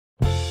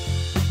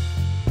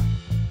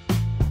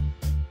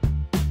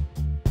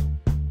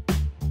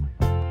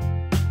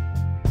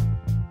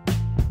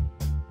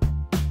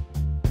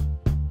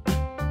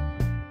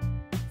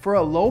For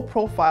a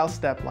low-profile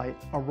step light,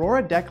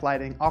 Aurora Deck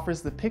Lighting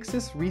offers the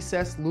Pyxis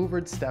recessed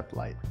louvered step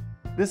light.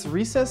 This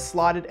recessed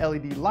slotted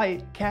LED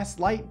light casts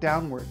light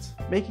downwards,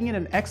 making it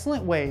an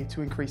excellent way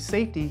to increase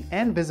safety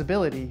and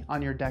visibility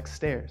on your deck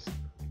stairs.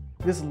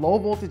 This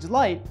low-voltage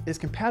light is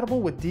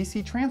compatible with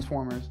DC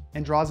transformers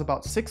and draws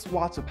about 6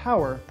 watts of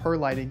power per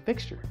lighting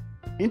fixture.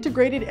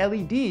 Integrated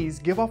LEDs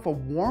give off a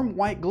warm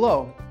white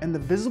glow, and the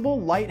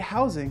visible light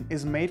housing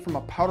is made from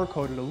a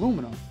powder-coated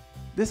aluminum.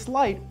 This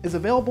light is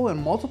available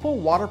in multiple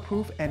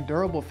waterproof and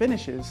durable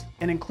finishes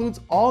and includes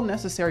all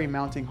necessary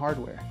mounting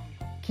hardware.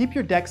 Keep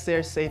your deck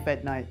stairs safe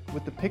at night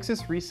with the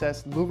Pyxis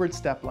recessed louvered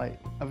step light,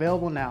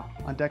 available now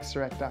on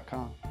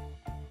DecksDirect.com.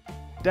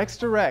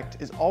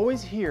 DecksDirect is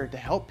always here to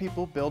help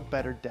people build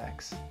better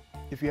decks.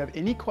 If you have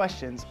any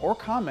questions or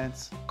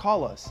comments,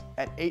 call us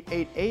at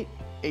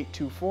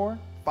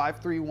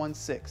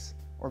 888-824-5316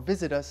 or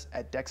visit us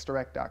at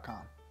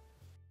DecksDirect.com.